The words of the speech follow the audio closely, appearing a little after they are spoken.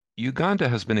Uganda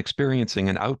has been experiencing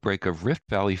an outbreak of Rift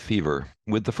Valley fever,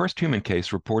 with the first human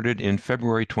case reported in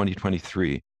February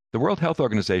 2023. The World Health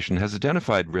Organization has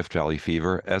identified Rift Valley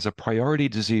fever as a priority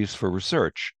disease for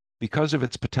research because of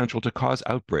its potential to cause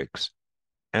outbreaks,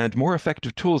 and more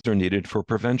effective tools are needed for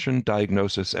prevention,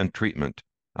 diagnosis, and treatment.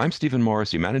 I'm Stephen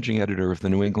Morrissey, managing editor of the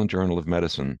New England Journal of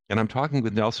Medicine, and I'm talking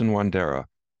with Nelson Wandera,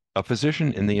 a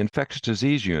physician in the infectious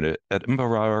disease unit at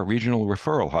Mbarara Regional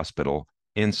Referral Hospital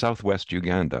in southwest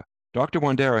Uganda. Dr.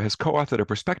 Wandera has co-authored a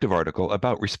perspective article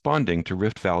about responding to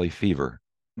Rift Valley fever.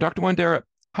 Dr. Wandera,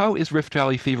 how is Rift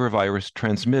Valley fever virus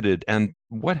transmitted, and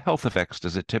what health effects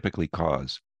does it typically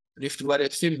cause? Rift Valley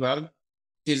fever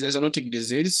is a zoonotic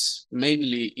disease,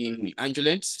 mainly in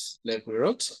ungulates, like we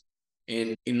wrote.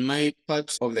 And in my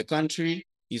part of the country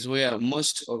is where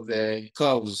most of the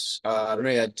cows are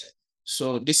reared.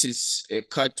 So this is a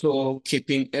cattle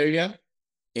keeping area,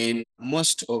 and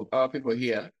most of our people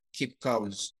here keep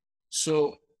cows.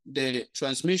 So the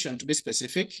transmission, to be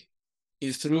specific,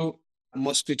 is through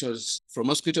mosquitoes, from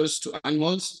mosquitoes to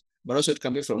animals, but also it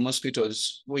can be from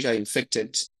mosquitoes which are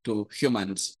infected to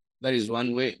humans. That is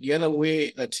one way. The other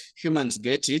way that humans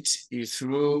get it is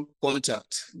through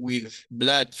contact with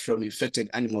blood from infected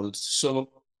animals. So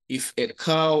if a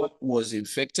cow was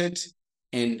infected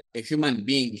and a human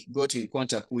being got in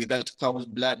contact with that cow's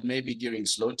blood, maybe during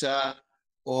slaughter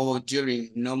or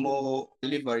during normal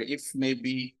delivery, if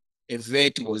maybe a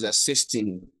vet was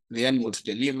assisting the animal to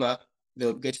deliver,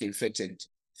 they'll get infected.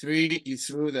 Through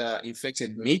the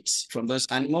infected meat from those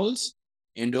animals,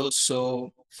 and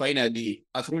also finally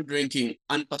through drinking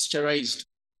unpasteurized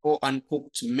or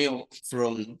uncooked milk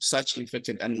from such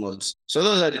infected animals. So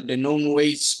those are the known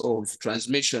ways of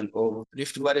transmission of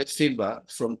Rift Valley fever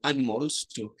from animals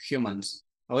to humans.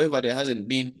 However, there hasn't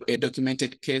been a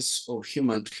documented case of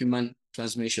human-to-human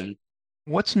transmission.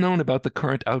 What's known about the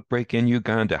current outbreak in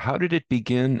Uganda? How did it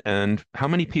begin, and how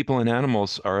many people and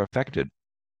animals are affected?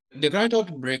 The current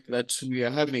outbreak that we are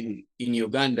having in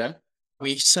Uganda,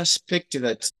 we suspect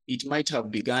that it might have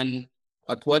begun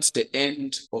towards the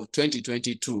end of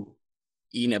 2022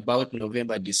 in about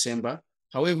November, December.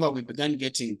 However, we began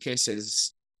getting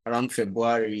cases around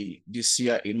February this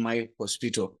year in my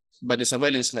hospital, but the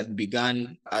surveillance had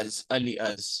begun as early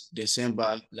as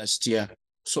December last year.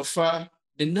 So far,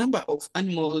 the number of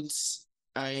animals,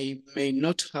 I may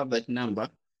not have that number,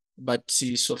 but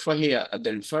so far here at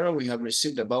the referral, we have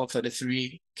received about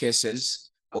 33 cases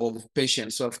of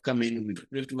patients who have come in with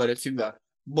Rift Valley fever,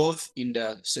 both in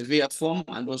the severe form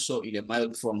and also in the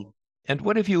mild form. And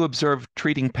what have you observed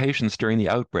treating patients during the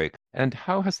outbreak, and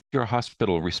how has your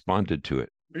hospital responded to it?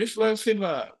 Rift Valley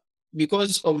fever,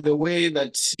 because of the way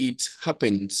that it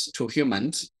happens to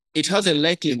humans, it has a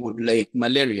likelihood like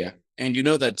malaria. And you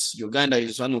know that Uganda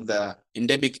is one of the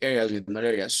endemic areas with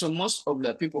malaria. So most of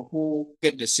the people who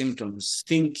get the symptoms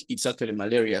think it's actually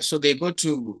malaria. So they go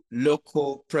to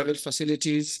local private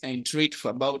facilities and treat for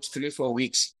about 3-4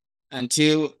 weeks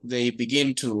until they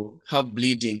begin to have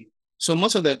bleeding. So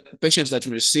most of the patients that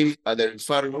we receive at the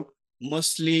referral,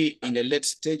 mostly in the late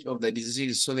stage of the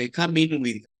disease. So they come in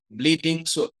with bleeding.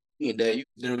 So there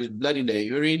is blood in the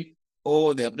urine,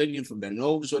 or they're bleeding from the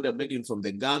nose, or they're bleeding from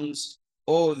the gums,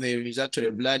 or there is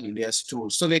actually blood in their stool.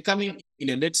 So they come in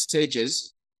the late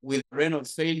stages with renal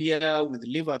failure, with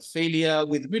liver failure,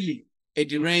 with really a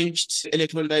deranged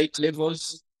electrolyte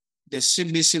levels, the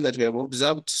CBC that we have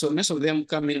observed. So most of them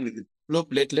come in with low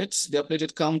platelets. Their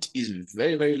platelet count is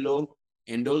very, very low.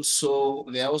 And also,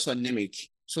 they are also anemic.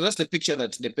 So that's the picture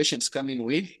that the patients come in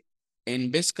with.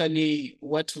 And basically,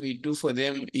 what we do for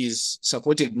them is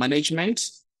supportive management.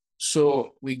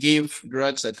 So we give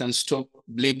drugs that can stop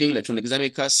bleeding, like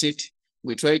tranexamic acid.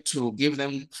 We try to give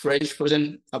them fresh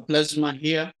frozen plasma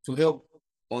here to help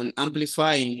on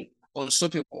amplifying, on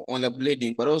stopping on the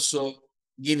bleeding, but also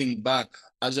giving back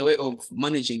as a way of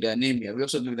managing the anemia. We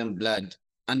also give them blood.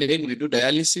 And then we do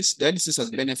dialysis. Dialysis has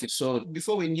benefits. So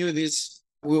before we knew this,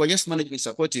 we were just managing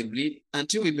supportively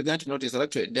until we began to notice that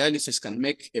actually dialysis can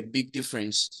make a big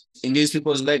difference in these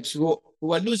people's lives who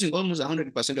are losing almost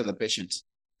 100% of the patients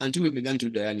until we began to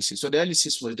do dialysis. So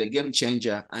dialysis was the game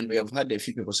changer, and we have had a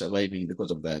few people surviving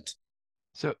because of that.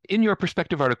 So in your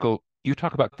perspective article, you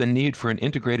talk about the need for an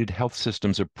integrated health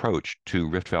systems approach to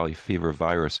Rift Valley fever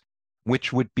virus,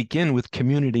 which would begin with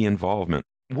community involvement.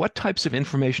 What types of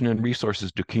information and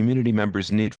resources do community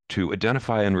members need to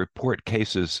identify and report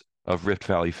cases of Rift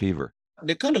Valley fever?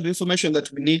 The kind of information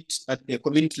that we need at the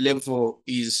community level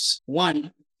is,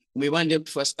 one, we want them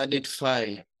to first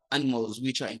identify animals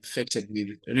which are infected with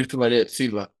Rift Valley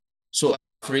fever. So,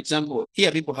 for example, here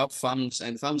people have farms,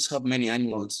 and farms have many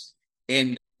animals.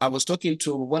 And I was talking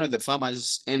to one of the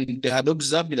farmers, and they had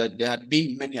observed that there had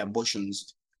been many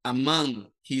abortions among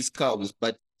his cows,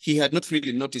 but he had not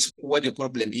really noticed what the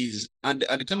problem is. And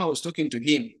at the time I was talking to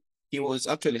him, he was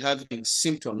actually having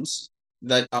symptoms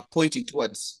that are pointing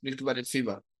towards Rift Valley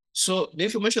fever. So the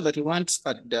information that we want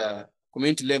at the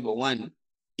community level, one,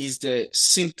 is the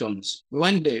symptoms. We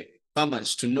want the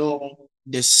farmers to know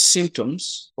the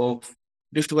symptoms of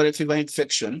Rift Valley fever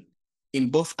infection in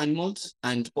both animals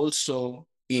and also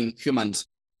in humans.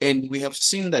 And we have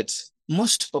seen that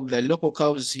most of the local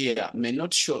cows here may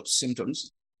not show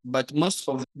symptoms, but most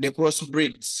of the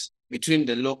crossbreeds between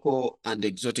the local and the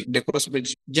exotic, the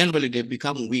crossbreeds, generally they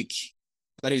become weak.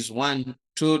 That is one.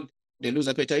 Two, they lose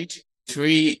appetite.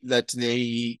 Three, that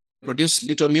they produce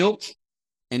little milk.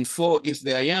 And four, if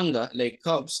they are younger, like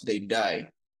calves, they die.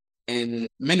 And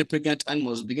many pregnant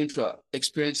animals begin to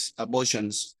experience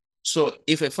abortions. So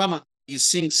if a farmer is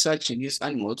seeing such in his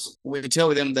animals, we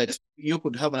tell them that you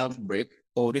could have an outbreak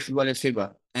or Rift Valley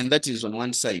fever, and that is on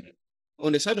one side.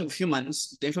 On the side of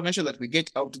humans, the information that we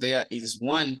get out there is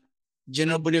one,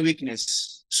 general body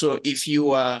weakness. So if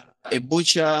you are a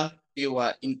butcher, you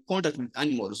are in contact with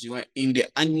animals, you are in the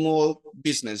animal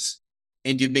business,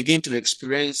 and you begin to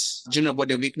experience general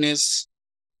body weakness,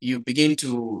 you begin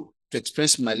to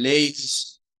experience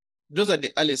malaise. Those are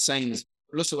the early signs: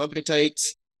 loss of appetite,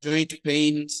 joint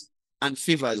pains, and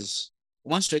fevers.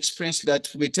 Once you experience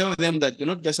that, we tell them that do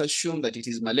not just assume that it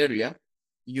is malaria,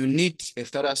 you need a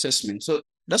thorough assessment. So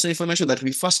that's the information that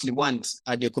we firstly want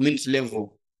at the community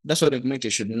level. That's what the community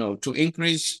should know to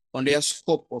increase on their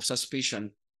scope of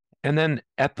suspicion. And then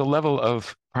at the level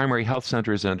of primary health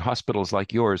centers and hospitals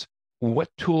like yours, what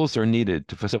tools are needed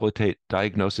to facilitate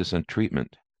diagnosis and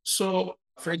treatment? So,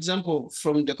 for example,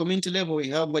 from the community level, we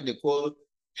have what they call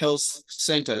health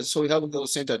centers. So we have Health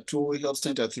Center 2, Health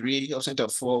Center 3, Health Center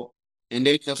 4, and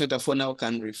then Health Center 4 now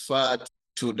can refer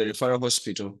to the referral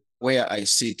hospital where I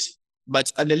sit.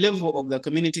 But at the level of the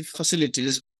community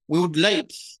facilities, we would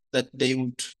like that they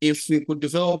would, if we could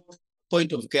develop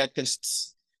point of care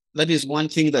tests. That is one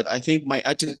thing that I think my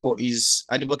article is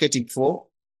advocating for,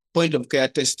 point of care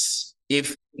tests.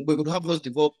 If we could have those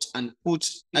developed and put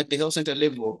at the health center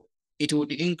level, it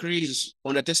would increase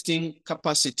on the testing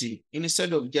capacity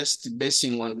instead of just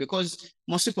basing on, because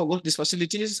most people go to these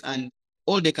facilities and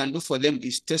all they can do for them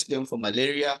is test them for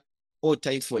malaria or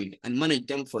typhoid and manage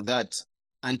them for that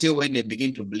until when they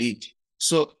begin to bleed.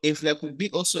 So if there could be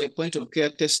also a point of care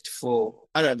test for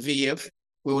RVF,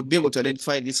 we would be able to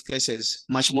identify these cases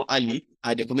much more early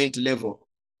at the community level.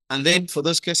 And then for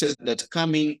those cases that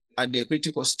come in at the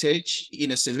critical stage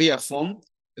in a severe form,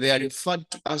 they are referred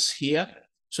to us here.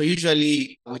 So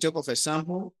usually we take off a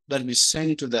sample that we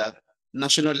send to the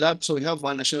national lab. So we have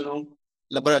one national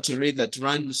laboratory that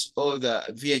runs all the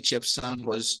VHF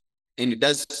samples, and it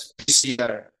does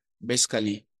PCR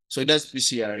basically. So it does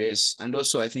PCR, yes, and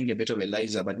also I think a bit of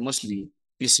ELISA, but mostly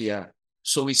PCR.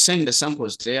 So we send the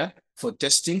samples there for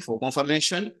testing, for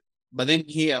confirmation. But then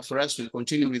here for us to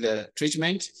continue with the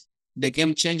treatment, the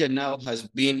game changer now has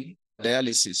been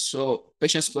dialysis. So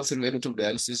patients go through a lot of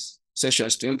dialysis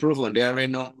sessions to improve on their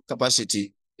renal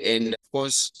capacity. And of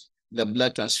course, the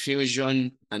blood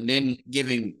transfusion, and then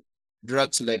giving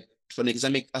drugs like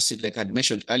tranexamic acid, like I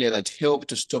mentioned earlier, that help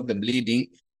to stop the bleeding.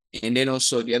 And then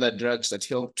also the other drugs that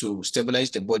help to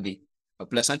stabilize the body,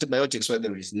 plus antibiotics where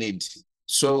there is need.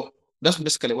 So that's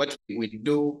basically what we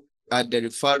do at the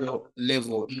referral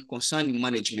level concerning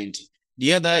management.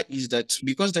 The other is that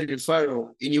because the referral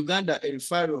in Uganda, a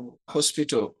referral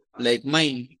hospital like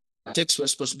mine takes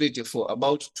responsibility for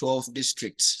about 12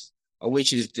 districts,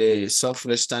 which is the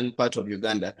southwestern part of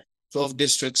Uganda, 12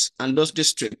 districts, and those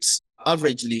districts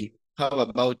averagely have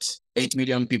about 8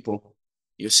 million people,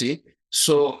 you see.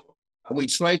 So we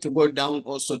try to go down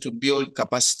also to build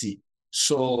capacity.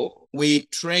 So we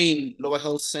train lower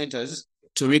health centers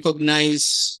to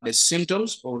recognize the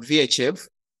symptoms of VHF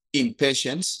in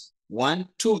patients. One.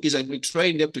 Two is that we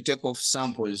train them to take off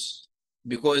samples,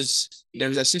 because there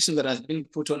is a system that has been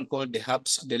put on called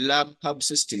the lab hub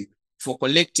system for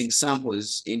collecting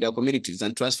samples in their communities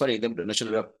and transferring them to the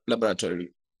national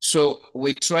laboratory. So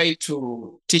we try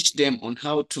to teach them on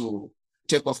how to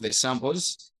take off the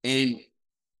samples and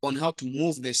on how to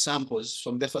move the samples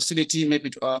from the facility maybe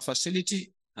to our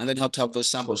facility, and then how to have those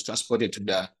samples transported to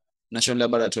the national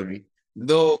laboratory.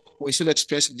 Though we still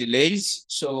experience delays.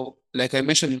 So like I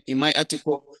mentioned in my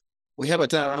article, we have a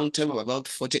turnaround time of about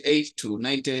 48 to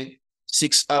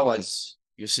 96 hours,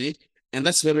 you see. And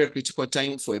that's a very critical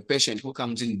time for a patient who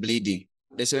comes in bleeding.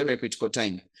 That's a very critical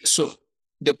time. So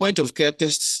the point of care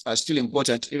tests are still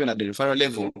important even at the referral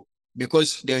level,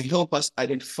 because they help us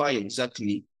identify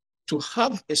exactly to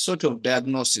have a sort of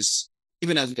diagnosis,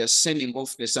 even as we are sending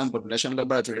off the sample to the national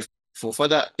laboratory for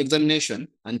further examination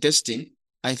and testing.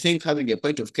 I think having a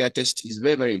point of care test is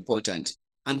very, very important,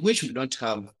 and which we don't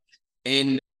have.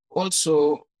 And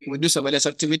also, we do surveillance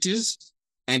activities,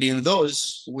 and in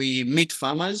those, we meet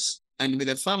farmers, and with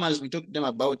the farmers, we talk to them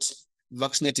about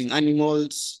vaccinating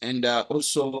animals and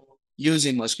also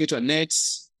using mosquito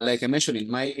nets, like I mentioned in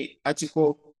my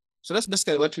article. So that's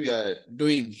basically what we are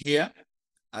doing here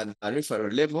at the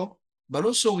referral level. But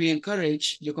also, we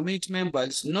encourage the community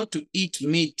members not to eat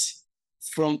meat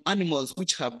from animals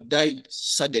which have died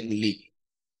suddenly.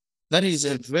 That is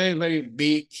a very, very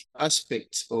big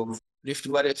aspect of Rift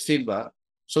Valley fever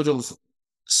sort of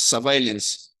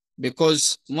surveillance,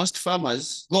 because most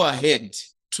farmers go ahead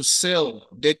to sell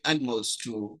dead animals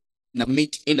to the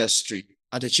meat industry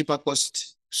at a cheaper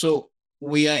cost. So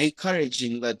we are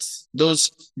encouraging that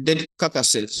those dead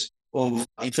carcasses of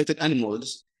infected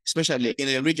animals, especially in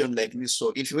a region like this,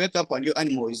 so if you wake up and your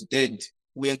animal is dead,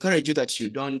 we encourage you that you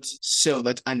don't sell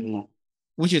that animal,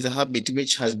 which is a habit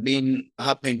which has been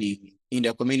happening in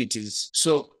their communities.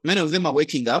 So many of them are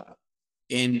waking up,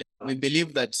 and we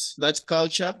believe that that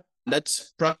culture, that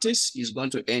practice is going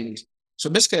to end. So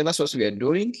basically, that's what we are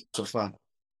doing so far.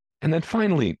 And then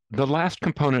finally, the last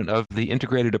component of the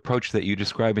integrated approach that you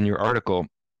describe in your article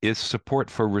is support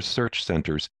for research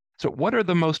centers. So what are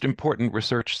the most important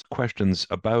research questions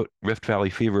about Rift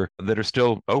Valley fever that are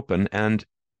still open, and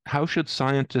how should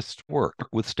scientists work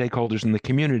with stakeholders in the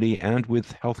community and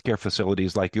with healthcare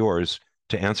facilities like yours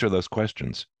to answer those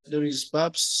questions? There is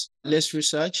perhaps less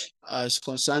research as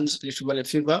concerns Rift Valley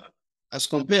fever as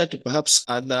compared to perhaps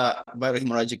other viral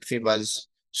hemorrhagic fevers.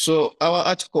 So our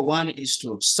article 1 is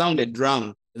to sound a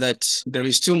drum that there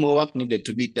is still more work needed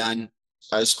to be done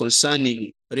as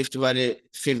concerning Rift Valley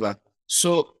fever.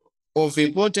 So of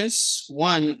importance,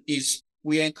 one is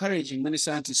we are encouraging many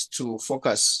scientists to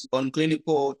focus on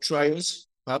clinical trials,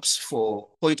 perhaps for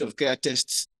point of care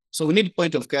tests. So we need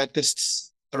point of care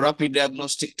tests, rapid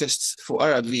diagnostic tests for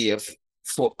RVF,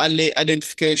 for early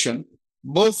identification,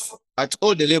 both at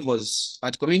all the levels,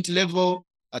 at community level,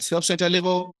 at health center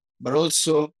level, but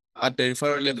also at the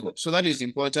referral level. So that is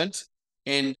important.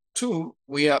 And 2,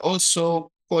 we are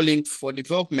also calling for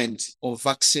development of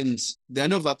vaccines. There are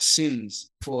no vaccines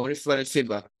for referral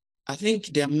fever. I think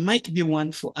there might be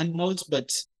one for animals,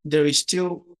 but there is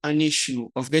still an issue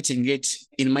of getting it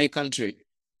in my country.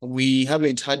 We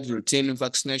haven't had routine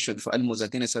vaccination for animals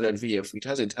against RVF. It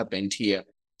hasn't happened here.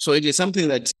 So it is something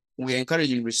that we're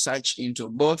encouraging research into,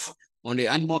 both on the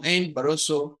animal end, but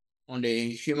also on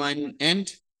the human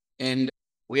end. And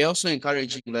we're also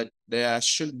encouraging that there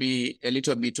should be a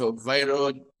little bit of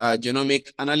viral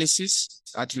genomic analysis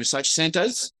at research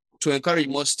centers to encourage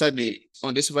more study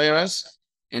on this virus.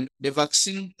 And the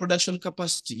vaccine production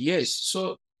capacity, yes.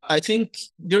 So I think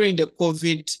during the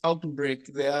COVID outbreak,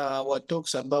 there were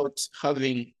talks about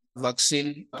having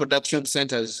vaccine production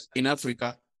centers in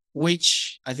Africa,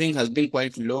 which I think has been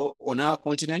quite low on our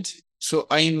continent. So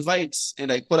I invite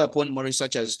and I call upon more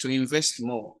researchers to invest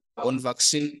more on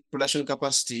vaccine production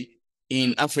capacity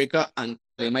in Africa and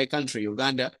in my country,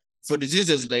 Uganda, for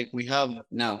diseases like we have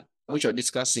now, which are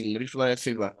discussing Rift Valley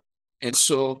fever. And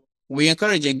so we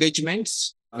encourage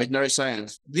engagements, veterinary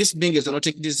science. This being a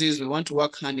zoonotic disease, we want to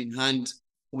work hand in hand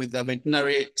with the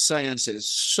veterinary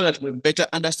sciences so that we better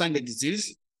understand the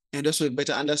disease and also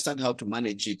better understand how to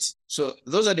manage it. So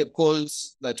those are the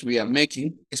calls that we are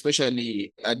making,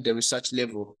 especially at the research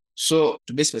level. So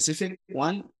to be specific,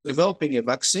 1, developing a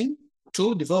vaccine,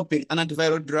 2, developing an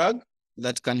antiviral drug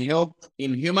that can help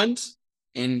in humans,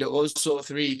 and also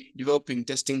 3, developing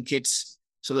testing kits.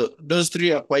 So those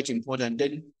 3 are quite important,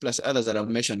 then plus others that I've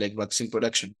mentioned, like vaccine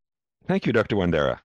production. Thank you, Dr. Wandera.